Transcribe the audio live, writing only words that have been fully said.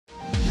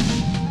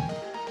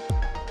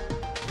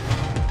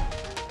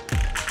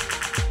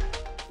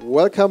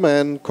welcome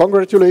and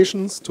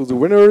congratulations to the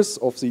winners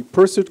of the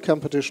Pursuit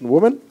Competition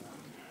Women.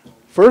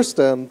 First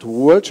and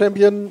world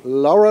champion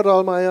Laura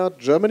Dahlmeier,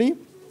 Germany.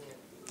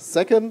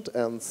 Second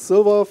and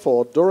silver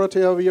for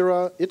Dorothea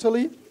Vera,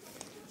 Italy.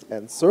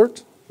 And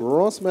third,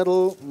 bronze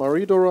medal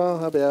Marie-Dora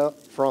Habert,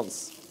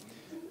 France.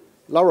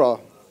 Laura,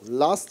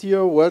 last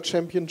year World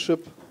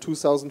Championship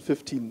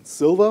 2015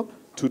 silver,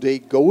 today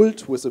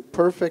gold with a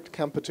perfect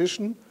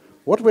competition.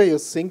 What were you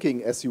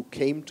thinking as you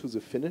came to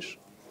the finish?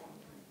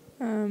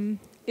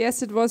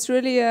 Yes, it was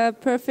really a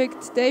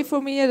perfect day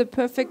for me, a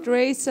perfect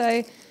race.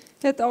 I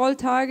hit all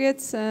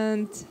targets,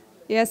 and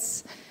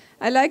yes,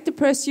 I like the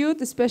pursuit,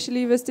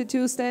 especially with the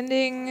two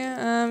standing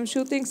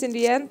shootings in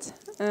the end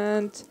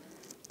and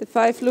the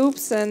 5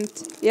 loops. And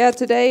yeah,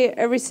 today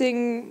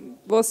everything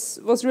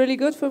was really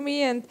good for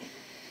me, and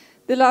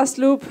the last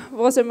loop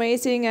was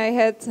amazing. I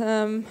had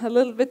a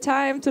little bit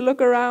time to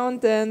look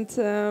around and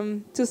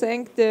to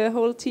thank the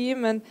whole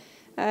team, and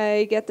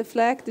I get the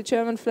flag, the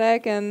German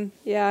flag, and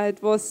yeah,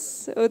 it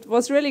was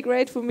really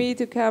great for me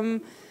to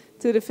come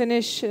to the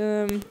finish,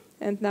 and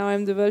now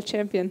I'm the world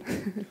champion.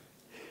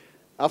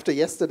 After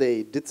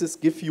yesterday, did this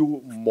give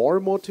you more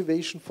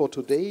motivation for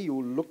today?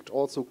 You looked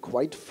also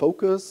quite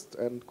focused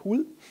and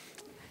cool.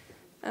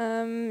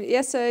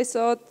 Yes, I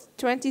thought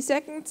 20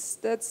 seconds,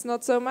 that's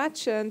not so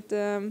much, and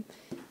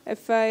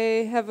if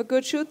I have a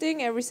good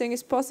shooting, everything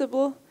is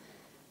possible,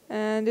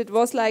 and it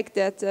was like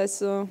that.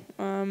 So.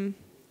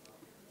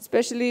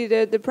 Especially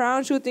the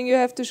brown shooting, you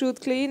have to shoot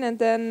clean, and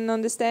then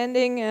on the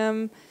standing,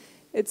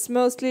 it's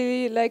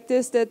mostly like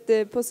this, that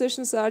the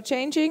positions are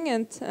changing,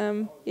 and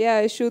yeah,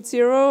 I shoot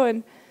 0,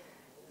 and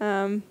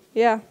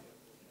yeah,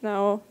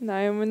 now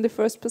I'm in the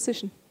first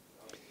position.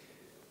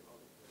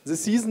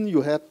 This season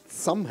you had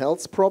some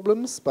health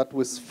problems, but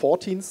with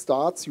 14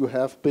 starts you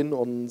have been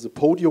on the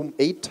podium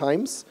 8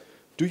 times.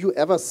 Do you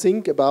ever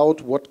think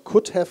about what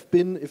could have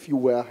been if you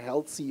were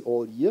healthy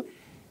all year?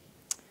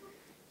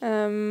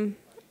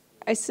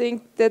 I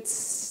think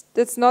that's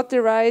not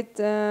the right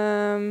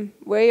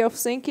way of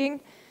thinking,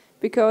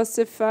 because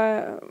if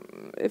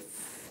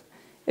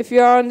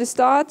you are on the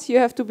start, you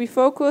have to be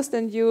focused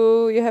and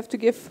you have to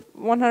give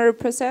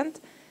 100%.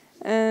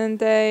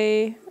 And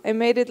I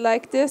made it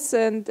like this,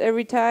 and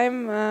every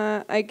time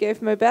I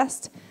gave my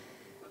best.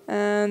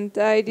 And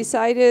I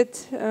decided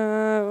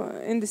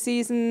in the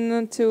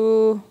season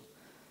to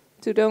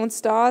don't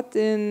start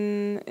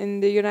in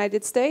the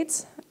United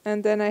States.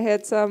 And then I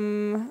had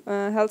some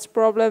health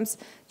problems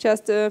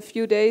just a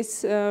few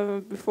days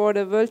before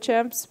the World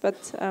Champs.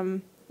 But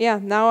yeah,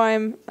 now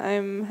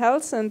I'm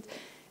healthy and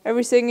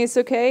everything is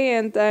okay,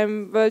 and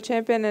I'm world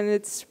champion, and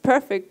it's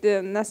perfect.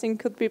 Nothing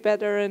could be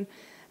better, and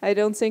I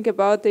don't think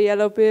about the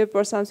yellow bib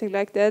or something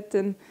like that.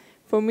 And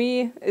for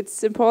me,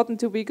 it's important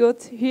to be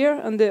good here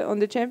on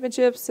the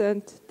championships,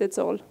 and that's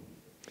all.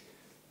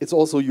 It's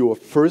also your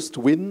first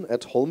win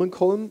at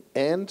Holmenkollen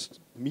and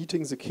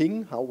meeting the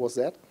king. How was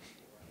that?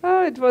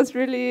 Oh, it was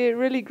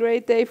really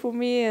great day for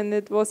me, and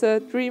it was a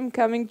dream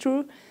coming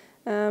true.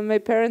 My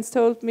parents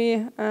told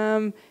me,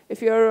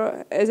 if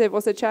you're, as I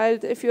was a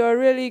child, if you are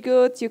really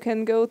good, you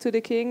can go to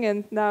the king.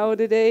 And now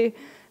the day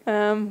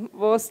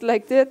was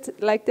like that.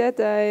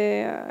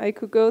 I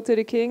could go to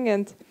the king,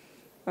 and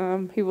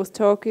he was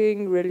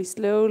talking really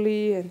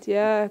slowly, and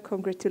yeah,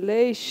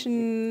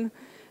 congratulations,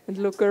 and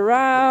look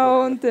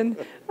around, and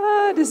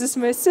this is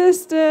my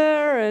sister,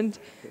 and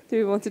do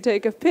you want to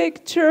take a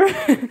picture?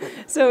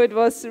 So it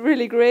was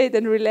really great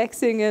and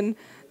relaxing and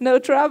no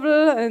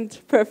trouble and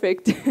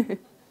perfect.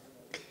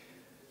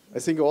 I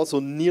think also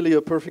nearly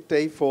a perfect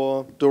day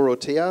for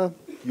Dorothea,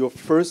 your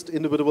first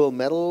individual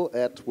medal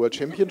at World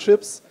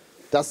Championships.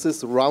 Does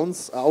this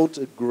rounds out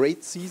a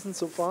great season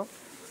so far?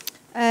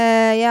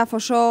 Yeah, for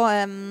sure.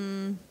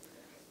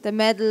 The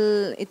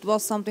medal, it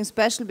was something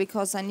special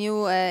because I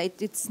knew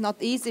it's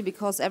not easy,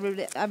 because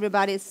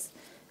everybody's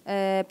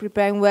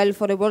preparing well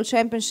for the World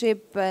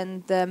Championship,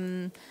 and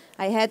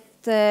I had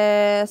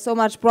so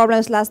much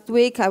problems last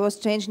week. I was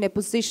changing the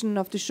position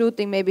of the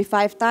shooting maybe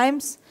 5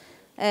 times,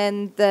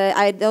 and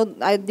I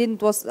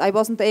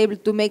wasn't able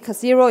to make a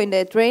 0 in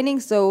the training.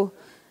 So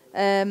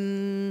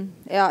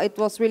yeah, it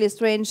was really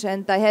strange,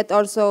 and I had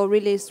also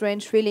really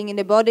strange feeling in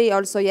the body.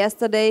 Also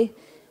yesterday,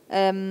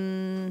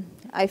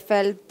 I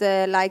felt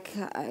like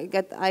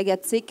I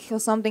get sick or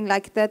something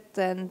like that,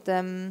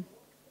 and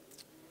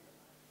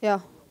yeah.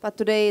 But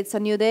today it's a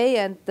new day,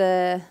 and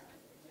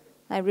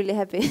I'm really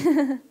happy.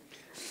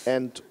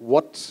 And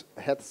what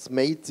has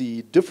made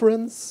the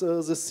difference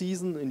this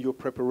season in your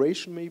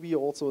preparation, maybe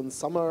also in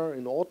summer,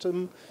 in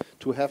autumn,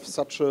 to have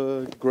such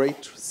a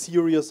great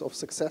series of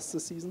success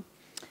this season?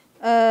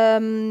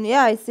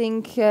 Yeah, I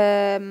think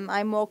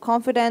I'm more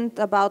confident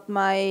about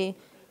my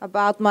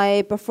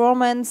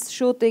performance.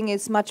 Shooting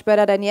is much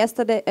better than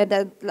yesterday,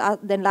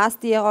 than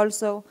last year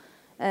also.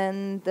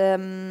 And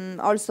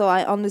also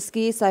on the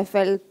skis, I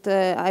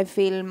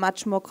feel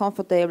much more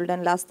comfortable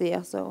than last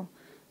year. So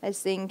I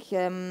think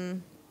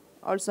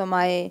also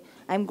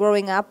I'm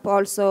growing up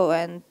also,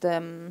 and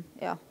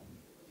yeah.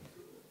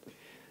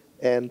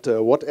 And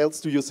what else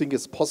do you think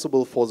is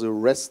possible for the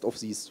rest of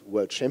these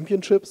World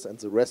Championships and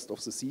the rest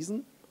of the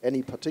season?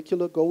 Any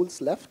particular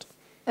goals left?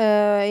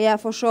 Yeah,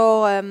 for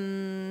sure.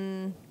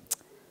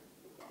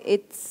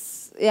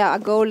 It's a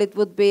goal. It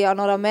would be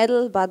another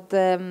medal, but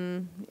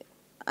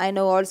I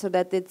know also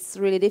that it's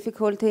really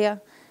difficult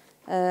here.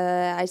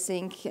 I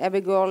think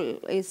every girl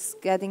is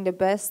getting the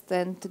best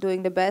and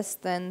doing the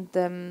best, and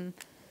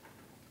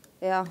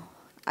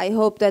I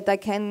hope that I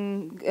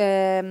can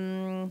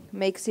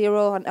make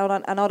zero,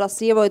 another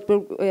zero.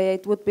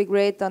 It would be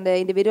great on the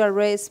individual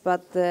race,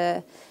 but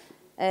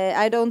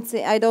I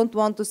don't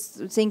want to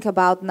think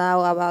about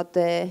now about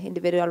the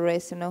individual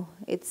race. You know,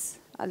 it's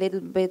a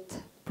little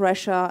bit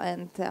pressure,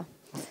 and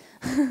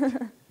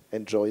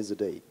enjoy the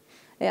day.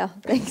 Yeah,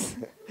 thanks.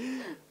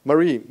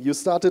 Marie, you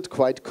started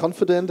quite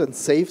confident and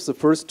saved the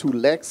first 2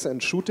 legs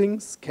and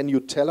shootings. Can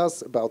you tell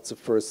us about the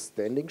first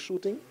standing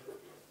shooting?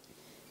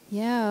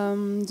 Yeah,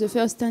 the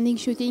first standing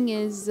shooting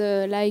is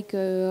like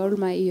all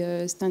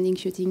my standing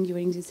shooting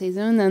during the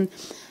season, and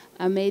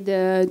I made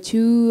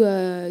two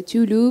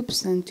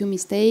loops and 2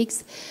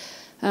 mistakes.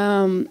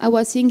 I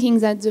was thinking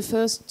that the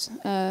first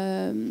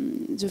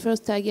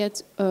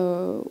target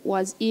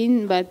was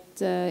in, but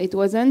it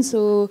wasn't,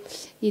 so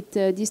it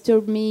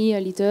disturbed me a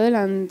little,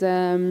 and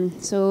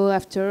so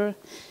after,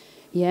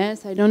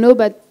 yes, I don't know,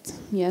 but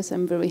yes,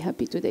 I'm very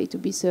happy today to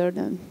be third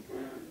and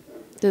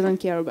doesn't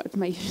care about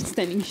my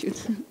standing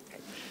shoot.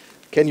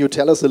 Can you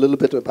tell us a little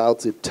bit about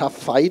the tough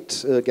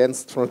fight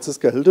against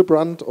Franziska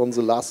Hildebrand on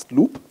the last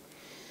loop?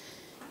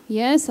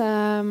 Yes,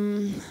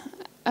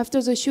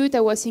 after the shoot,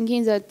 I was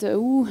thinking that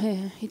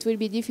it will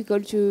be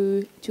difficult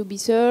to be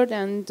third,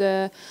 and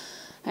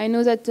I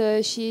know that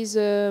she's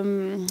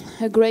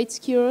a great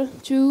skier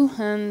too,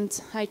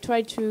 and I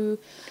tried to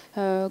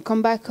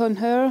come back on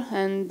her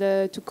and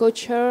to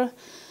coach her.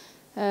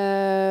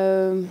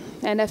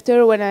 And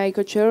after, when I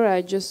coach her,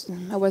 I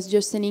was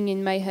just saying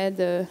in my head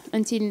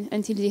until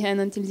the end,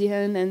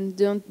 and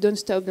don't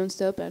stop,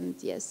 and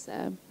yes,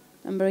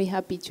 I'm very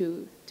happy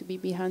to be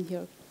behind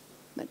her.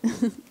 But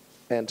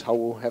and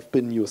how have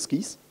been your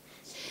skis?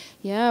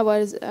 Yeah,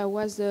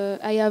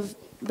 I have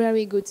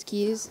very good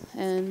skis,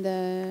 and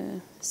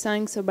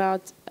thanks for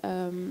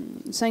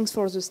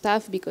the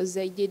staff, because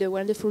they did a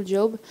wonderful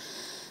job.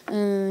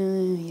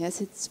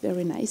 Yes, it's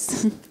very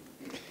nice.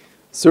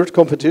 Third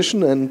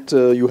competition, and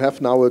you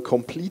have now a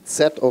complete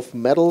set of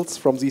medals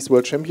from these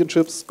World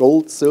Championships: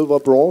 gold, silver,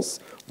 bronze.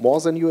 More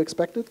than you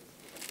expected?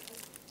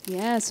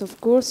 Yes, of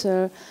course.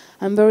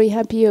 I'm very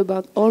happy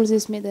about all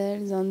these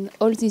medals and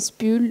all this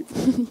pool,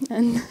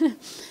 and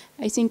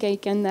I think I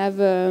can have.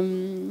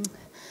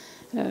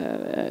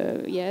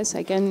 Yes,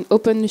 I can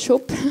open the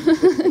shop.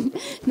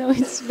 No,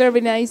 it's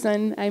very nice,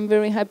 and I'm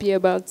very happy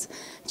about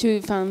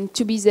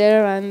to be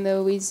there, and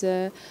with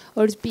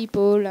all the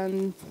people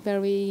and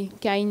very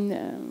kind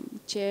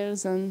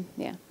chairs, and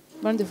yeah,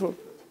 wonderful.